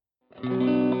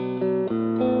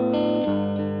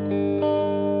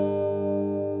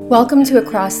Welcome to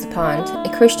Across the Pond,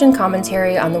 a Christian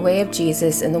commentary on the way of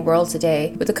Jesus in the world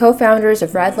today, with the co-founders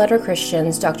of Red Letter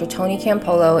Christians, Dr. Tony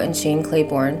Campolo and Shane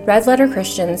Claiborne. Red Letter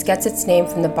Christians gets its name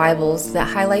from the Bibles that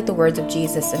highlight the words of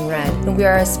Jesus in red, and we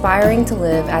are aspiring to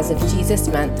live as if Jesus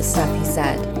meant the stuff he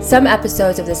said. Some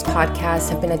episodes of this podcast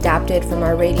have been adapted from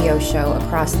our radio show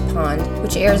Across the Pond,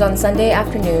 which airs on Sunday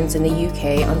afternoons in the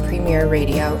UK on Premier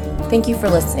Radio. Thank you for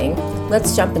listening.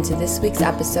 Let's jump into this week's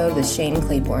episode with Shane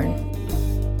Claiborne.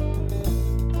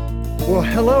 Well,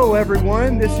 hello,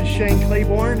 everyone. This is Shane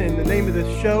Claiborne, and the name of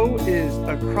the show is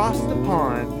Across the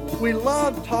Pond. We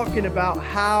love talking about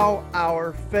how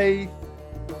our faith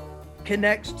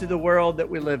connects to the world that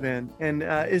we live in and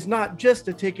is not just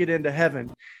a ticket into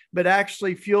heaven, but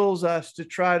actually fuels us to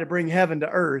try to bring heaven to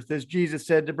earth, as Jesus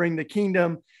said, to bring the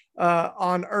kingdom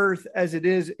on earth as it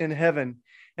is in heaven.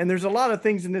 And there's a lot of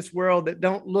things in this world that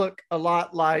don't look a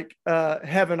lot like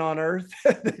heaven on earth.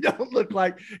 They don't look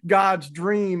like God's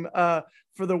dream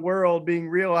for the world being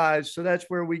realized. So that's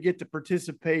where we get to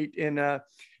participate in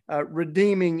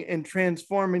redeeming and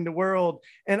transforming the world.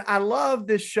 And I love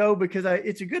this show because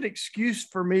it's a good excuse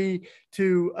for me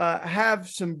to have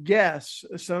some guests,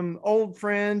 some old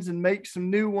friends, and make some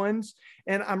new ones.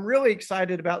 And I'm really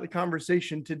excited about the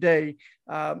conversation today.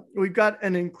 We've got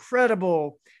an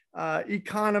incredible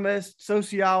economist,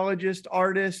 sociologist,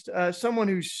 artist, someone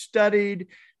who studied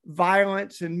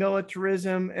violence and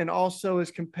militarism and also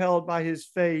is compelled by his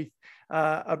faith,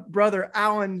 brother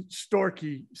Alan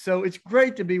Storkey. So it's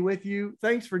great to be with you.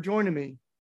 Thanks for joining me.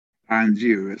 And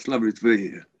you. It's lovely to be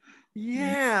here.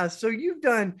 Yeah. So you've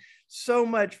done so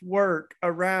much work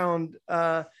around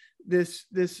this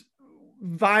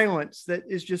violence that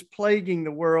is just plaguing the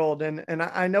world. And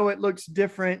I know it looks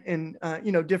different in,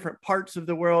 different parts of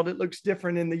the world. It looks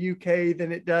different in the UK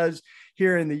than it does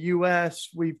here in the US.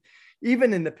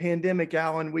 Even in the pandemic,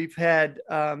 Alan, we've had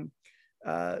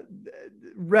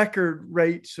record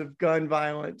rates of gun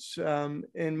violence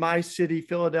in my city,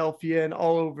 Philadelphia, and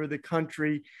all over the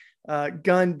country.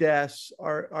 Gun deaths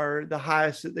are the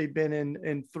highest that they've been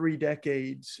in 3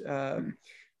 decades.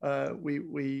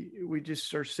 We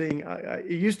just are seeing,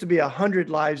 it used to be 100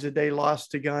 lives a day lost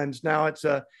to guns. Now it's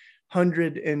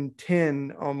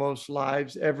 110 almost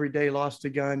lives every day lost to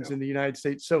guns in the United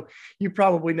States. So you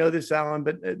probably know this, Alan,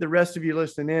 but the rest of you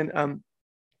listening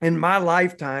in my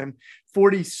lifetime,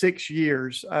 46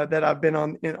 years that I've been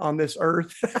on this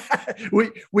earth,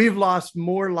 we've lost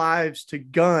more lives to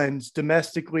guns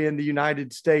domestically in the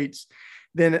United States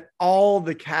than all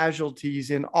the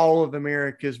casualties in all of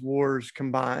America's wars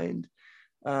combined.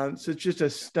 So it's just a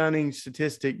stunning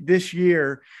statistic. This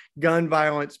year, gun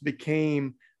violence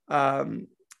became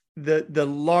the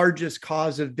largest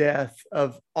cause of death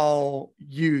of all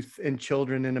youth and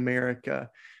children in America.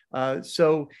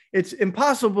 So it's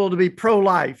impossible to be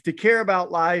pro-life, to care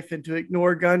about life and to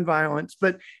ignore gun violence.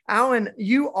 But Alan,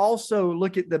 you also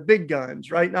look at the big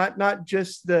guns, right? Not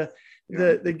just the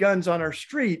guns on our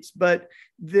streets, but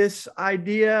this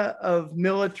idea of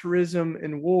militarism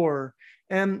and war,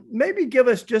 and maybe give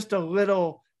us just a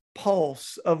little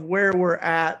pulse of where we're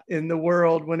at in the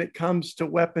world when it comes to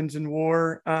weapons and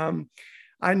war.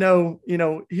 I know,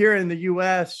 here in the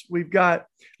US, we've got,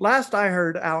 last I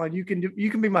heard, Alan, you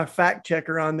can be my fact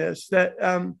checker on this,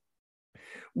 that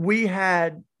we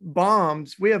have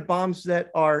bombs that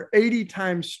are 80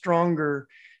 times stronger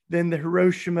than the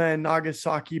Hiroshima and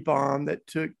Nagasaki bomb that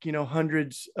took,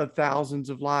 hundreds of thousands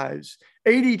of lives,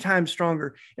 80 times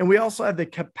stronger. And we also have the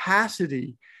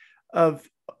capacity of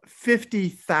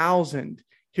 50,000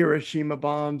 Hiroshima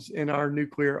bombs in our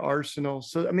nuclear arsenal.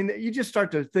 So, I mean, you just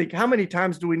start to think, how many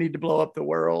times do we need to blow up the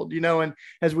world? And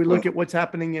as we look at what's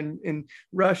happening in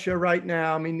Russia right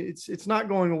now, I mean, it's not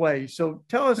going away. So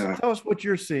tell us what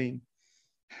you're seeing.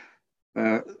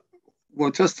 Well,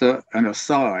 just an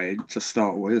aside to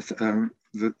start with,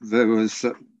 there was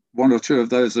 1 or 2 of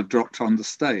those that dropped on the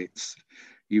States.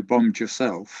 You bombed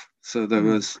yourself. So there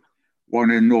was one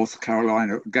in North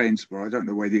Carolina, Gainesville. I don't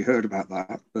know whether you heard about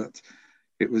that, but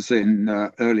it was in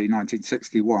early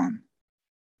 1961.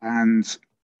 And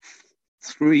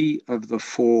 3 of the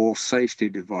 4 safety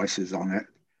devices on it,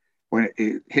 when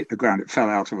it hit the ground, it fell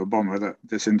out of a bomber that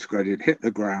disintegrated, hit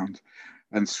the ground.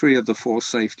 And 3 of the 4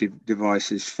 safety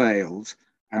devices failed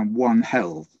and 1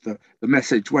 held. The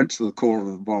message went to the core of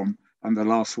the bomb and the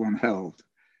last one held.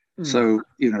 So,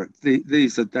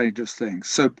 these are dangerous things.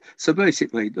 So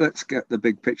basically, let's get the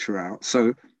big picture out.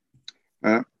 So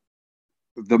the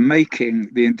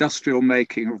industrial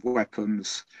making of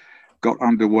weapons got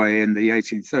underway in the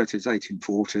 1830s,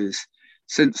 1840s,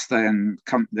 since then,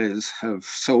 companies have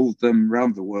sold them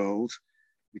around the world,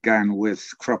 began with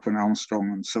Krupp and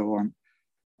Armstrong and so on.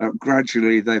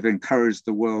 Gradually, they've encouraged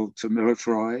the world to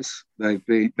militarize. They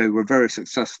were very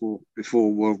successful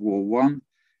before World War One,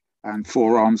 and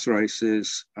 4 arms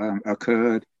races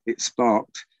occurred. It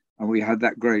sparked, and we had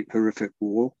that great horrific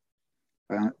war.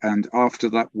 And after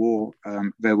that war,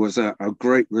 there was a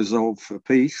great resolve for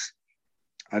peace.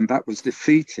 And that was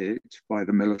defeated by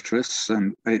the militarists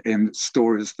and in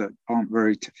stories that aren't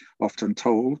very often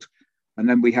told. And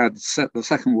then we had the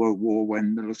Second World War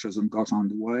when militarism got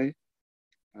underway.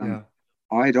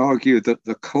 I'd argue that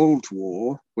the Cold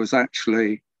War was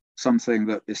actually something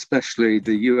that especially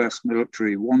the US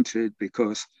military wanted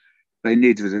because they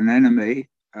needed an enemy.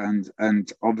 And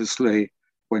obviously,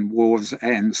 when wars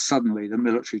end, suddenly the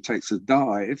military takes a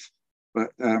dive.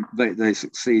 But they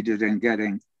succeeded in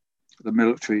getting the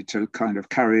military to kind of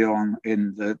carry on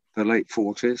in the late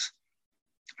 40s.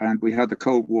 And we had the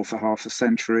Cold War for half a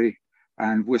century,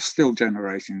 and we're still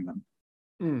generating them.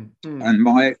 And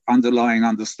my underlying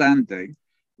understanding,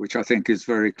 which I think is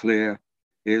very clear,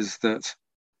 is that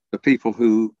the people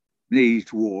who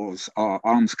need wars are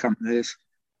arms companies,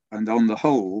 and on the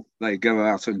whole, they go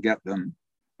out and get them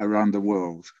around the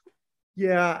world.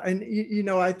 Yeah, and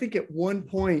I think at one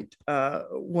point,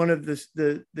 one of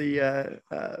the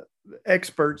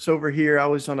experts over here, I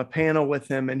was on a panel with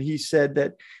him, and he said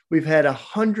that we've had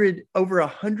over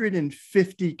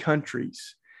 150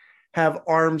 countries have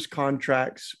arms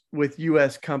contracts with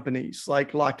U.S. companies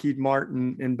like Lockheed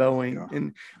Martin and Boeing,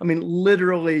 and I mean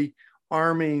literally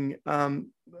arming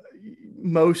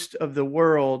most of the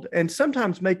world, and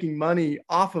sometimes making money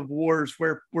off of wars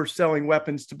where we're selling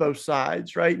weapons to both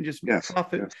sides, right? And just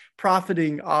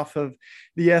profiting off of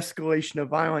the escalation of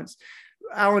violence.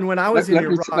 Alan, when I was in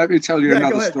Iraq, let me tell you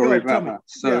another story about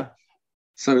that.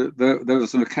 So there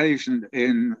was an occasion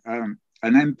in an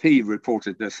MP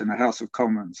reported this in the House of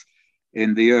Commons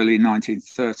in the early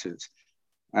 1930s,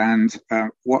 and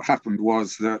what happened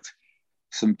was that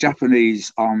some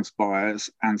Japanese arms buyers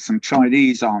and some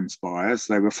Chinese arms buyers,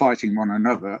 they were fighting one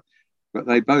another, but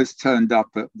they both turned up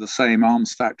at the same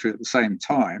arms factory at the same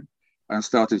time and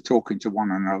started talking to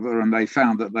one another, and they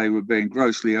found that they were being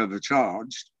grossly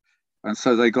overcharged. And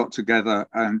so they got together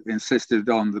and insisted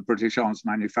on the British arms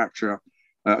manufacturer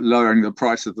lowering the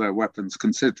price of their weapons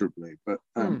considerably. But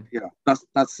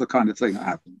that's the kind of thing that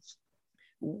happens.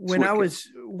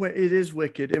 It is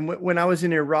wicked. And when I was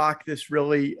in Iraq, this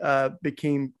really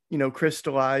became,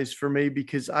 crystallized for me,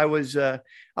 because I was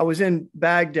in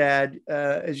Baghdad,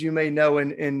 as you may know,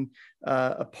 in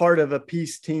a part of a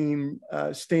peace team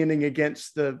standing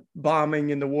against the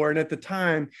bombing and the war. And at the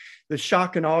time, the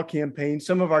Shock and Awe campaign,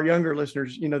 some of our younger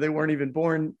listeners, they weren't even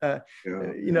born,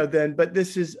 then, but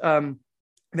this is,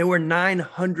 there were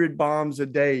 900 bombs a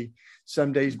day,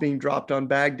 some days being dropped on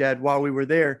Baghdad while we were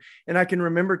there. And I can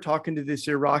remember talking to this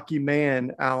Iraqi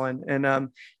man, Alan, and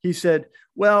he said,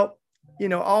 well,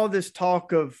 all this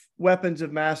talk of weapons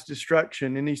of mass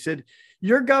destruction. And he said,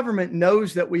 your government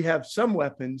knows that we have some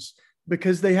weapons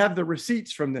because they have the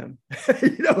receipts from them.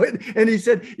 And he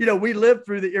said, we lived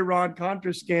through the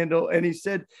Iran-Contra scandal. And he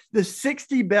said the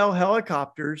 60 Bell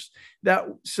helicopters that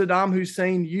Saddam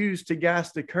Hussein used to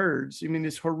gas the Kurds,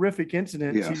 this horrific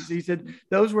incident, he said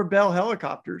those were Bell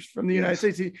helicopters from the United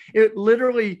States. It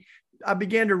literally, I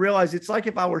began to realize it's like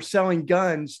if I were selling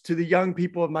guns to the young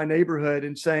people of my neighborhood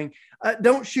and saying,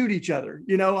 don't shoot each other.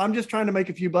 I'm just trying to make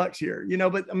a few bucks here,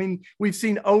 but we've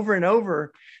seen over and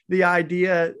over the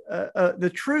idea,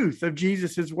 the truth of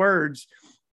Jesus's words.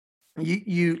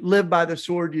 You live by the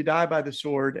sword, you die by the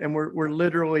sword. And we're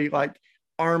literally like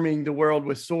arming the world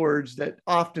with swords that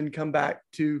often come back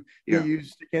to be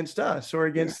used against us or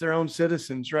against their own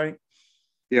citizens. Right.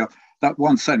 Yeah. That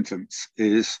one sentence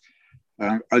is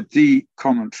a deep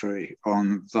commentary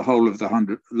on the whole of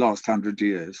the last 100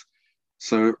 years.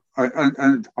 So,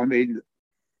 I'm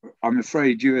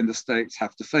afraid you in the States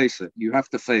have to face it. You have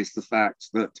to face the fact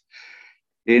that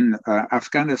in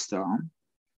Afghanistan,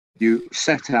 you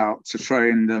set out to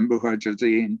train the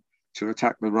Mujahideen to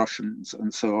attack the Russians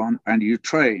and so on, and you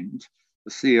trained.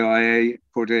 The CIA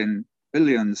put in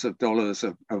billions of dollars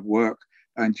of work,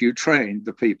 and you trained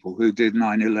the people who did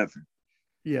 9/11.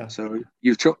 Yeah. So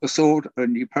you took the sword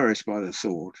and you perished by the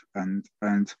sword. And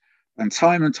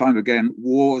time and time again,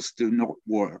 wars do not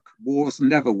work. Wars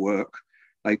never work.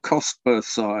 They cost both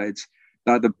sides.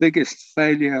 They're the biggest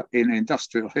failure in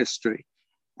industrial history.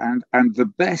 And the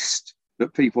best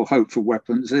that people hope for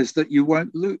weapons is that you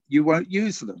won't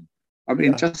use them.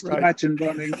 Imagine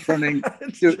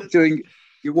doing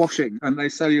your washing, and they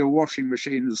sell you a washing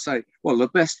machine and say, well, the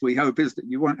best we hope is that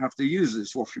you won't have to use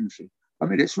this washing machine. I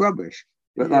mean, it's rubbish,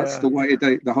 but that's Yeah. the way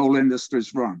the whole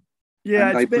industry's run. Yeah,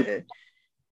 And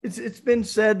it's been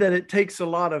said that it takes a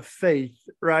lot of faith,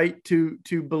 right,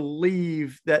 to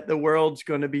believe that the world's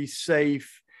going to be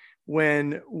safe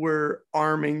when we're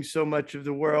arming so much of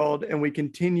the world and we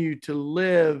continue to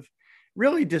live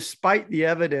really despite the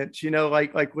evidence,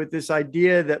 like with this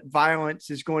idea that violence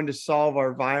is going to solve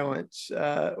our violence,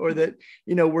 or that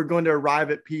we're going to arrive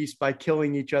at peace by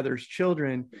killing each other's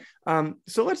children.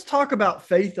 So let's talk about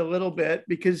faith a little bit,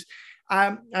 because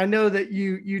I know that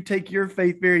you take your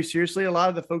faith very seriously. A lot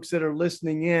of the folks that are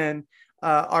listening in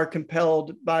are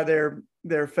compelled by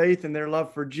their faith and their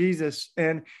love for Jesus.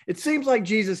 And it seems like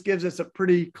Jesus gives us a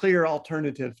pretty clear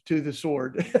alternative to the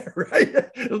sword, right?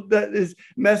 That is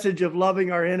message of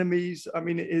loving our enemies. I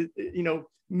mean,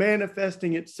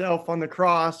 manifesting itself on the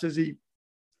cross as he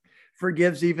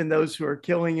forgives even those who are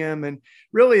killing him, and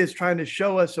really is trying to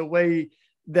show us a way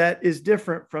that is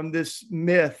different from this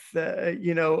myth,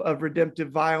 of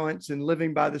redemptive violence and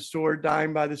living by the sword,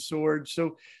 dying by the sword.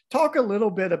 So talk a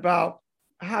little bit about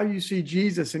how you see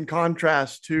Jesus in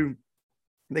contrast to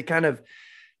the kind of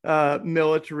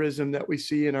militarism that we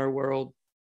see in our world.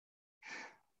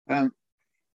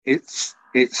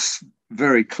 It's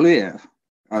very clear.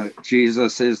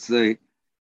 Jesus is the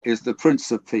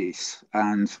Prince of Peace,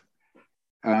 and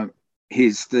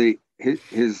he's the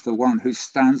one who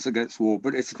stands against war.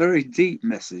 But it's a very deep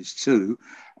message too,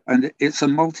 and it's a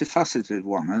multifaceted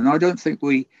one. And I don't think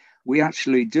we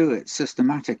actually do it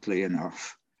systematically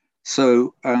enough.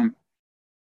 So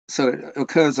it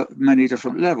occurs at many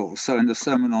different levels. So in the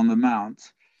Sermon on the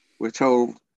Mount, we're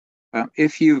told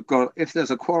if there's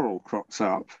a quarrel crops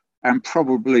up, and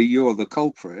probably you're the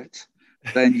culprit,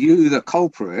 then you, the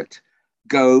culprit,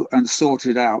 go and sort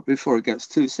it out before it gets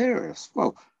too serious.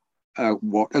 Well,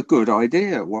 what a good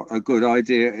idea. What a good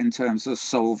idea in terms of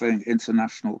solving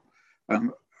international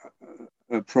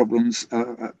problems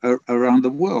around the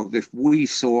world. If we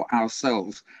saw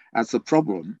ourselves as the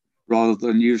problem rather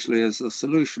than usually as the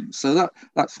solution. So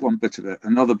that's one bit of it.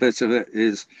 Another bit of it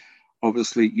is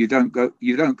obviously you don't go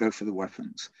for the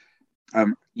weapons.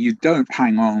 You don't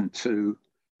hang on to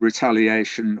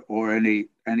retaliation or any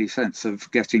sense of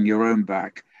getting your own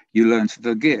back. You learn to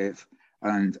forgive.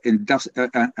 And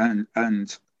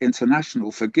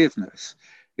international forgiveness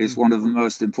is one of the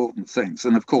most important things.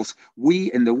 And of course, we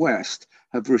in the West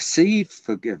have received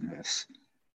forgiveness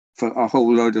for a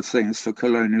whole load of things, for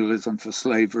colonialism, for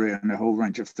slavery, and a whole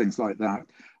range of things like that.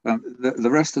 The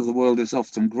rest of the world is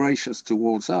often gracious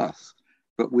towards us,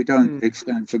 but we don't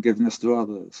extend forgiveness to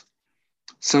others.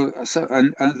 So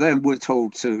then we're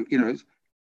told to,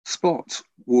 spot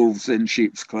wolves in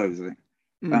sheep's clothing.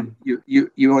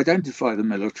 You identify the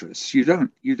militarists. You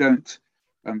don't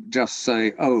just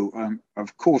say,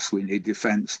 of course we need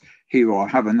defense. Here you are,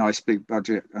 have a nice big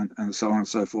budget, and so on and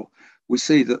so forth. We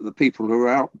see that the people who are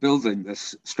out building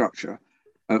this structure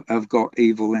have got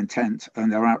evil intent,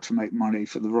 and they're out to make money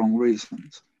for the wrong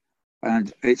reasons.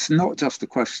 And it's not just a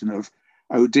question of,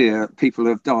 oh dear, people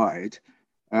have died.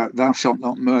 Thou shalt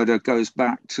not murder goes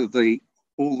back to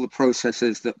all the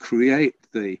processes that create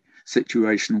the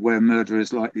situation where murder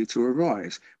is likely to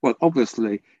arise. Well,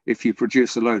 obviously, if you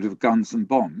produce a load of guns and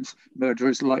bombs, murder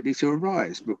is likely to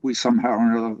arise. But we somehow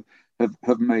or another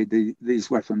have made these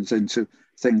weapons into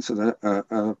things that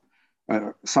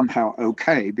are somehow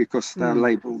okay because they're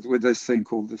labeled with this thing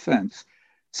called defense.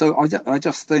 So I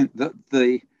just think that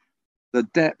the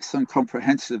depth and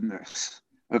comprehensiveness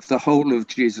of the whole of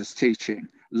Jesus' teaching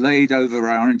laid over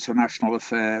our international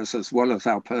affairs as well as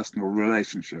our personal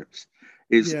relationships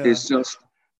is just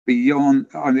beyond.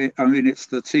 I mean, it's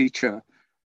the teacher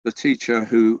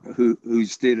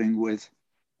who's dealing with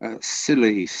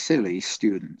silly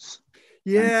students.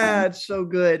 Yeah, it's so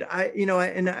good. I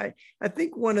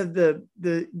think one of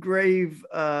the grave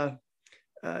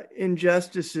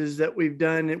injustices that we've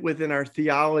done within our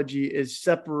theology is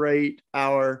separate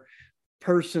our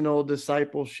personal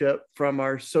discipleship from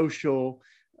our social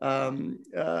kind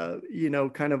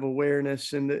of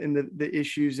awareness and the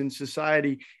issues in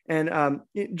society. And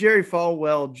Jerry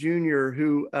Falwell Jr.,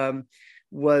 who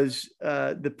was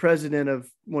the president of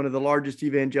one of the largest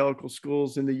evangelical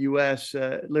schools in the U.S.,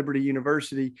 Liberty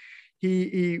University,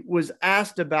 he was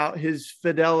asked about his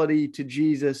fidelity to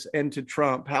Jesus and to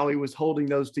Trump, how he was holding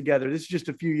those together. This is just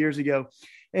a few years ago.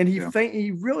 And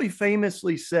he really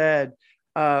famously said,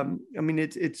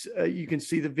 it's you can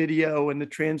see the video and the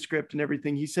transcript and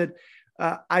everything. He said,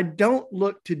 I don't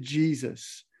look to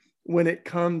Jesus when it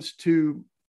comes to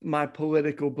my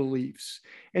political beliefs.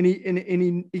 And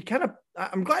he kind of,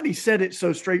 I'm glad he said it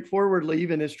so straightforwardly,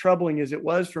 even as troubling as it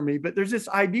was for me. But there's this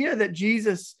idea that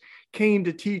Jesus came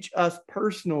to teach us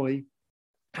personally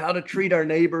how to treat our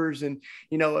neighbors. And,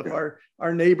 if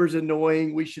our neighbor's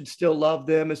annoying, we should still love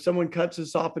them. If someone cuts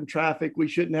us off in traffic, we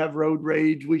shouldn't have road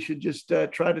rage. We should just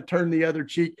try to turn the other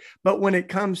cheek. But when it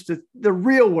comes to the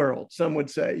real world, some would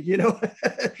say,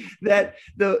 that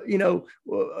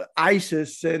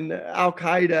ISIS and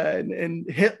Al-Qaeda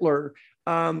and Hitler,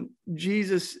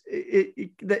 Jesus,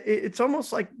 it's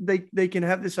almost like they can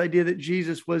have this idea that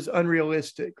Jesus was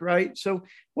unrealistic, right? So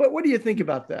what do you think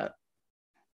about that?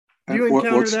 Do you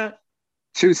encounter that?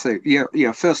 Two things.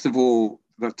 Yeah. First of all,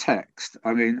 the text.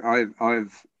 I mean,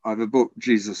 I've a book,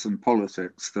 Jesus and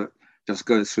Politics, that just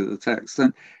goes through the text.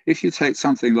 And if you take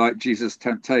something like Jesus'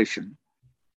 temptation,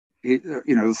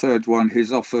 the third one,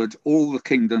 he's offered all the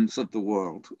kingdoms of the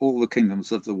world,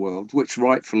 which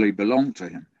rightfully belong to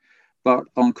him, but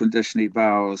on condition he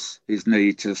bows his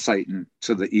knee to Satan,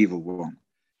 to the evil one.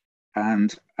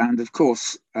 And of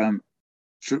course,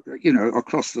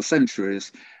 across the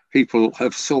centuries, people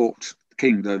have sought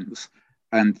kingdoms,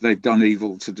 and they've done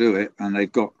evil to do it, and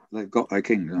they've got their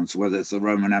kingdoms, whether it's the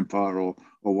Roman Empire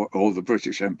or the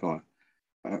British Empire,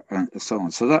 and so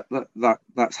on. So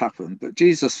that's happened. But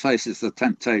Jesus faces the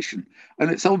temptation,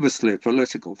 and it's obviously a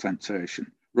political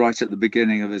temptation right at the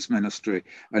beginning of his ministry,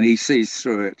 and he sees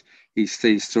through it. He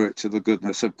sees through it to the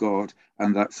goodness of God,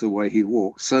 and that's the way he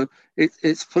walks. So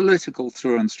it's political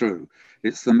through and through.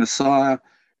 It's the Messiah.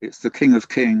 It's the King of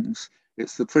Kings.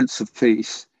 It's the Prince of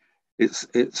Peace. It's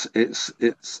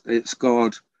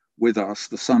God with us,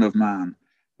 the Son of Man.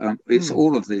 It's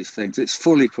all of these things. It's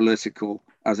fully political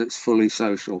as it's fully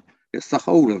social. It's the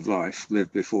whole of life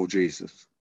lived before Jesus.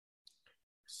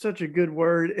 Such a good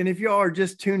word. And if you all are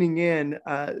just tuning in,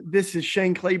 this is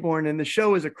Shane Claiborne, and the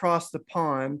show is Across the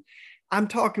Pond. I'm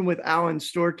talking with Alan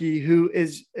Storkey, who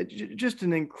is just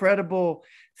an incredible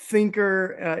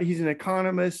thinker. He's an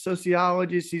economist,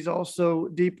 sociologist. He's also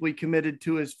deeply committed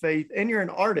to his faith. And you're an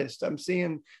artist. I'm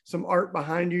seeing some art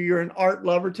behind you. You're an art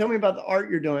lover. Tell me about the art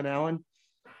you're doing, Alan.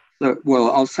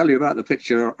 Well, I'll tell you about the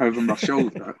picture over my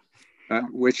shoulder,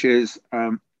 which is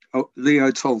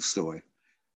Leo Tolstoy.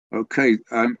 Okay,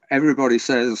 everybody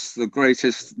says the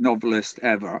greatest novelist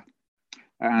ever.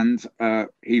 And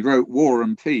he wrote War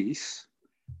and Peace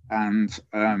and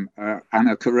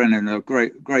Anna Karenina,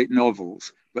 great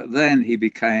novels. But then he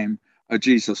became a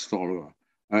Jesus follower,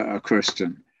 a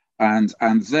Christian. And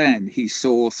then he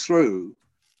saw through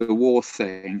the war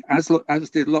thing, as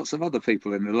did lots of other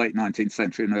people in the late 19th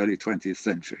century and early 20th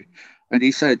century. And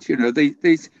he said,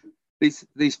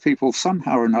 these people,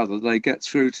 somehow or another, they get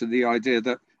through to the idea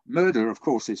that murder, of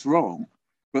course, is wrong,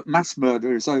 but mass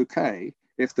murder is okay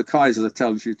if the Kaiser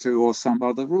tells you to, or some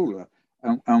other ruler.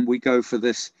 And we go for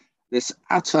this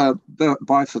utter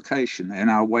bifurcation in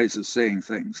our ways of seeing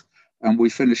things. And we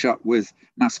finish up with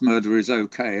mass murder is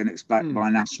okay, and it's backed by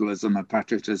nationalism and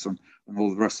patriotism and all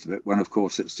the rest of it, when of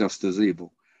course it's just as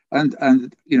evil.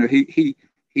 And he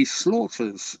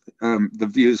slaughters the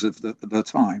views of the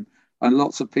time, and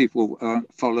lots of people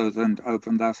followed and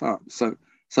opened that up. So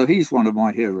he's one of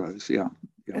my heroes. Yeah.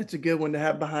 That's a good one to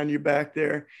have behind your back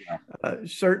there. Yeah.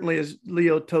 Certainly, as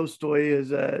Leo Tolstoy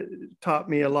has taught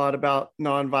me a lot about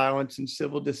nonviolence and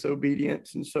civil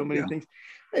disobedience and so many things.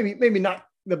 Maybe not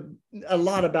a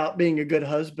lot about being a good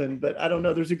husband, but I don't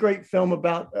know. There's a great film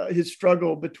about his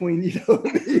struggle between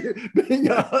being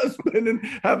a husband and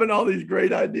having all these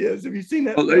great ideas. Have you seen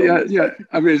that? Well, yeah.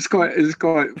 I mean, it's quite.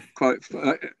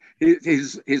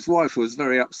 His wife was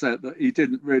very upset that he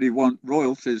didn't really want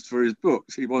royalties for his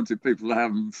books. He wanted people to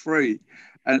have them free,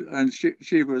 and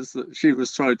she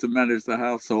was trying to manage the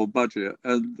household budget,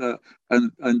 and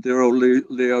dear old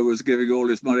Leo was giving all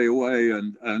his money away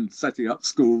and setting up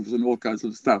schools and all kinds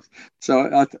of stuff.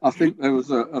 So I think there was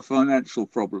a financial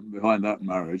problem behind that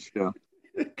marriage. Yeah.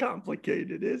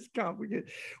 Complicated. It's complicated.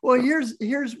 Well,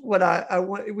 here's what I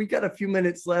want. We got a few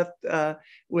minutes left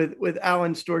with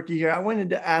Alan Storkey here. I wanted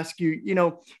to ask you,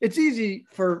 it's easy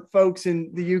for folks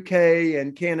in the UK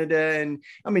and Canada, and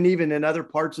I mean, even in other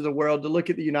parts of the world, to look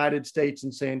at the United States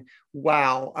and saying,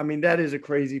 wow, I mean, that is a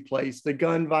crazy place. The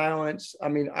gun violence, I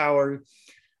mean, our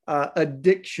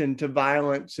addiction to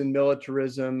violence and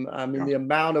militarism, I mean, the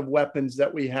amount of weapons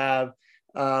that we have.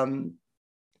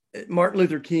 Martin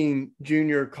Luther King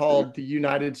Jr. called the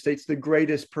United States the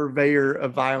greatest purveyor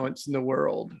of violence in the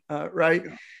world, right?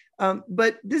 Yeah.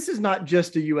 But this is not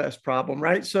just a U.S. problem,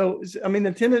 right? So, I mean,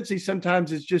 the tendency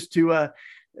sometimes is just to,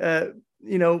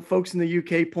 folks in the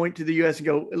UK point to the U.S. and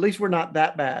go, at least we're not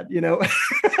that bad,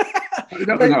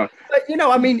 No. But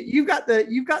I mean, you've got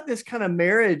this kind of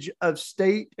marriage of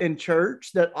state and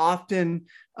church that often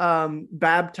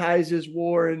baptizes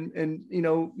war and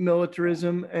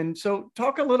militarism. And so,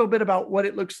 talk a little bit about what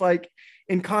it looks like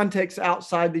in context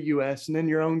outside the U.S. and in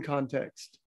your own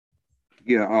context.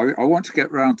 Yeah, I want to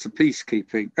get round to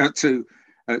peacekeeping, to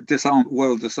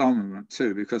world disarmament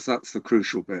too, because that's the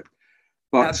crucial bit.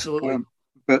 But absolutely.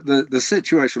 But the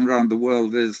situation around the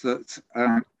world is that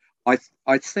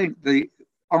I think the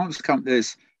arms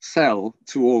companies sell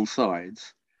to all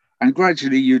sides, and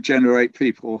gradually you generate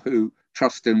people who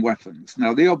trust in weapons.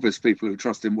 Now, the obvious people who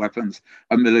trust in weapons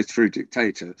are military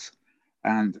dictators,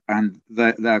 and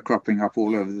they're cropping up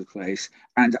all over the place.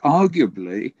 And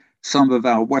arguably, some of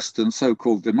our Western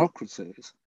so-called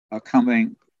democracies are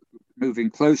moving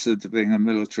closer to being a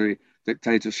military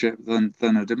dictatorship than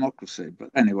a democracy. But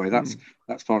anyway, that's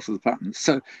part of the pattern.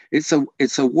 So it's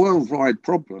a worldwide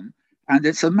problem, and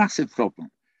it's a massive problem.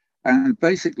 And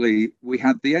basically, we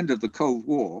had the end of the Cold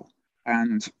War,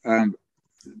 and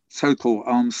total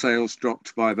arms sales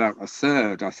dropped by about a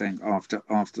third, I think,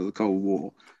 after the Cold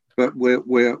War. But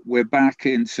we're back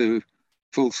into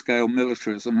full-scale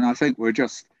militarism, and I think we're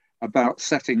just about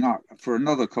setting up for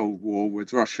another Cold War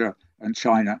with Russia and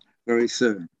China very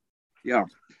soon. Yeah.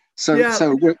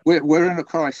 So we're in a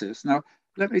crisis now.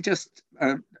 Let me just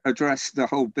address the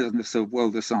whole business of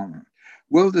world disarmament.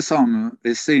 World disarmament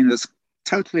is seen as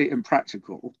totally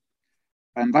impractical,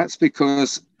 and that's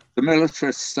because the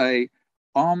militarists say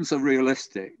arms are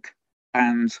realistic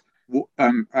and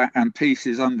peace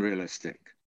is unrealistic.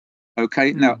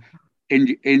 Okay, now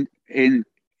in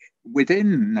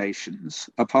within nations,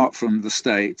 apart from the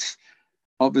states,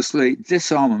 obviously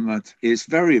disarmament is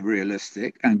very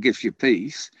realistic and gives you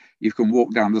peace. You can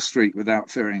walk down the street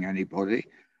without fearing anybody,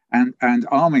 and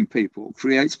arming people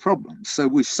creates problems. So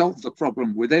we've solved the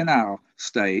problem within our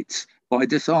states by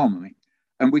disarming,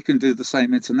 and we can do the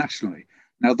same internationally.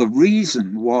 Now, the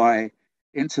reason why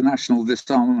international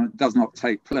disarmament does not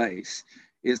take place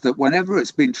is that whenever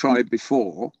it's been tried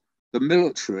before, the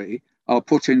military are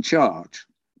put in charge,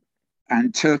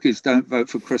 and turkeys don't vote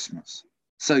for Christmas.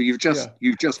 So you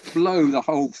just blow the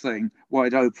whole thing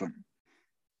wide open.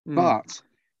 But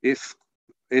if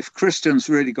Christians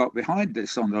really got behind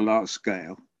this on the large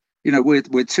scale,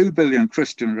 we're 2 billion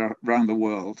Christians around the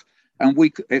world, and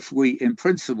if we in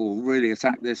principle really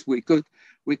attack this, we could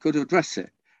address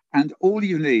it. And all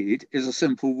you need is a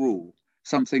simple rule,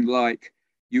 something like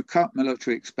you cut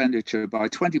military expenditure by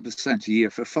 20% a year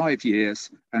for 5 years,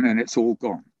 and then it's all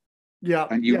gone. Yeah.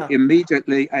 And you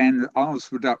immediately end arms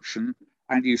production,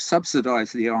 and you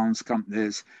subsidize the arms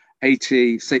companies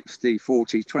 80, 60,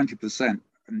 40, 20%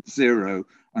 and zero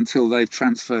until they've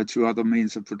transferred to other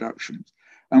means of production.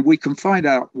 And we can find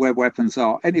out where weapons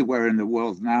are anywhere in the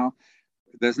world now.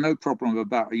 There's no problem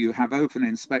about it. You have open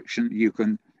inspection. You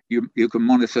can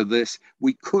monitor this.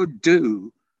 We could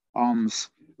do arms.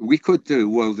 We could do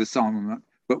world disarmament,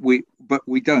 but we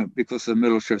don't, because the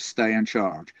militarists stay in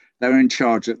charge. They're in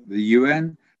charge at the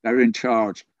UN. They're in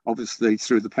charge, obviously,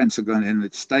 through the Pentagon in the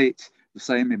States, the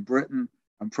same in Britain,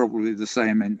 and probably the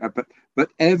same in. But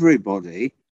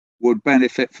everybody would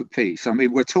benefit for peace. I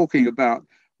mean, we're talking about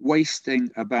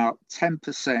wasting about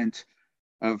 10%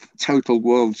 of total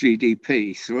world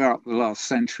GDP throughout the last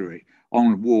century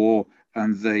on war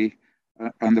and the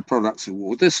products of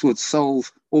war. This would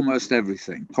solve almost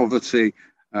everything: poverty,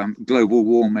 global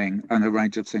warming, and a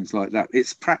range of things like that.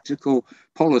 It's practical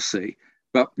policy,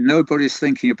 but nobody's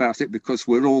thinking about it because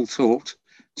we're all taught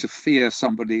to fear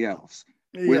somebody else.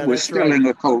 We're still in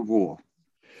a Cold War.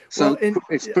 So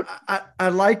I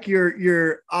like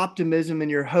your optimism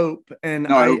and your hope. And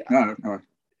no,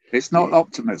 it's not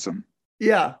optimism.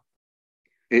 Yeah,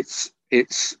 it's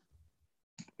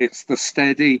the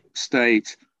steady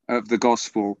state of the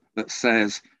gospel that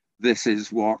says this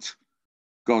is what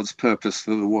God's purpose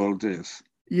for the world is.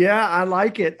 Yeah, I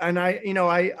like it. And I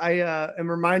am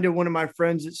reminded of one of my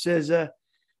friends that says,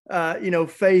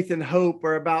 faith and hope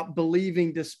are about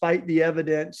believing despite the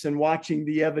evidence and watching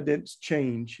the evidence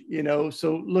change,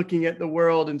 so looking at the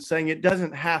world and saying it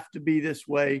doesn't have to be this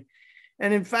way.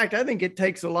 And in fact, I think it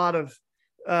takes a lot of,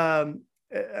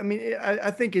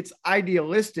 I think it's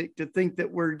idealistic to think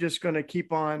that we're just going to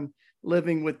keep on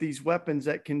living with these weapons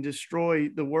that can destroy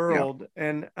the world. Yeah.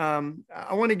 And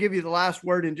I want to give you the last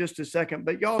word in just a second,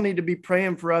 but y'all need to be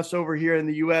praying for us over here in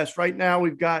the U.S. Right now,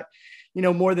 we've got,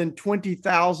 more than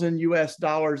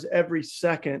 $20,000 every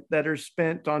second that are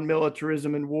spent on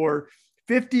militarism and war.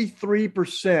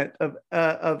 53% of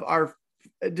our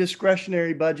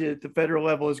discretionary budget at the federal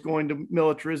level is going to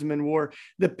militarism and war.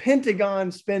 The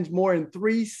Pentagon spends more in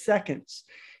 3 seconds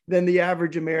than the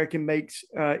average American makes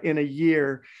in a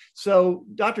year. So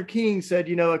Dr. King said,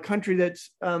 a country that's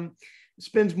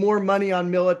spends more money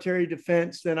on military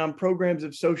defense than on programs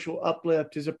of social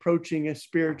uplift is approaching a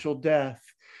spiritual death.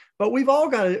 But we've all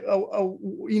got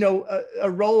a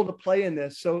role to play in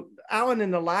this. So Alan,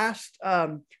 in the last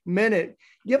minute,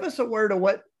 give us a word of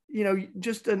what,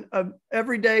 just an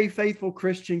everyday faithful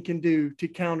Christian can do to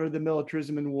counter the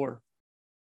militarism in war.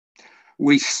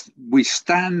 We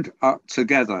stand up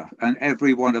together, and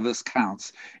every one of us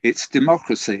counts. It's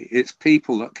democracy. It's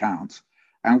people that count.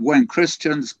 And when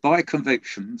Christians, by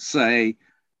conviction, say,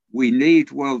 we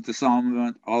need world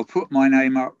disarmament, I'll put my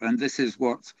name up, and this is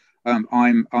what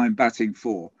I'm batting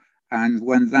for. And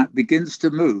when that begins to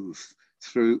move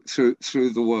through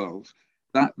the world,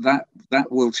 that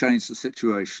will change the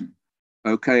situation.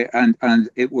 Okay, and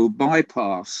it will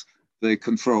bypass the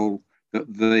control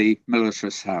that the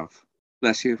militarists have.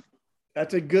 Bless you.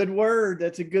 That's a good word.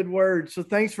 That's a good word. So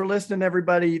thanks for listening,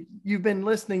 everybody. You've been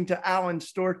listening to Alan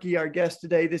Storkey, our guest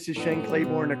today. This is Shane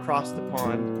Claiborne, Across the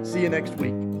Pond. See you next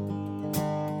week.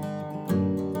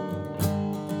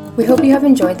 We hope you have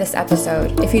enjoyed this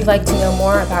episode. If you'd like to know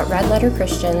more about Red Letter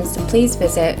Christians, please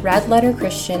visit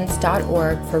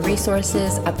redletterchristians.org for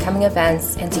resources, upcoming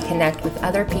events, and to connect with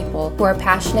other people who are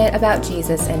passionate about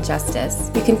Jesus and justice.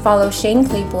 You can follow Shane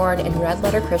Claiborne and Red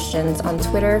Letter Christians on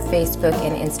Twitter, Facebook,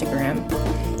 and Instagram.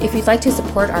 If you'd like to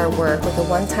support our work with a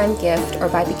one-time gift or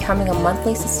by becoming a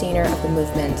monthly sustainer of the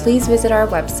movement, please visit our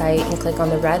website and click on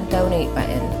the red donate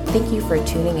button. Thank you for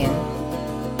tuning in.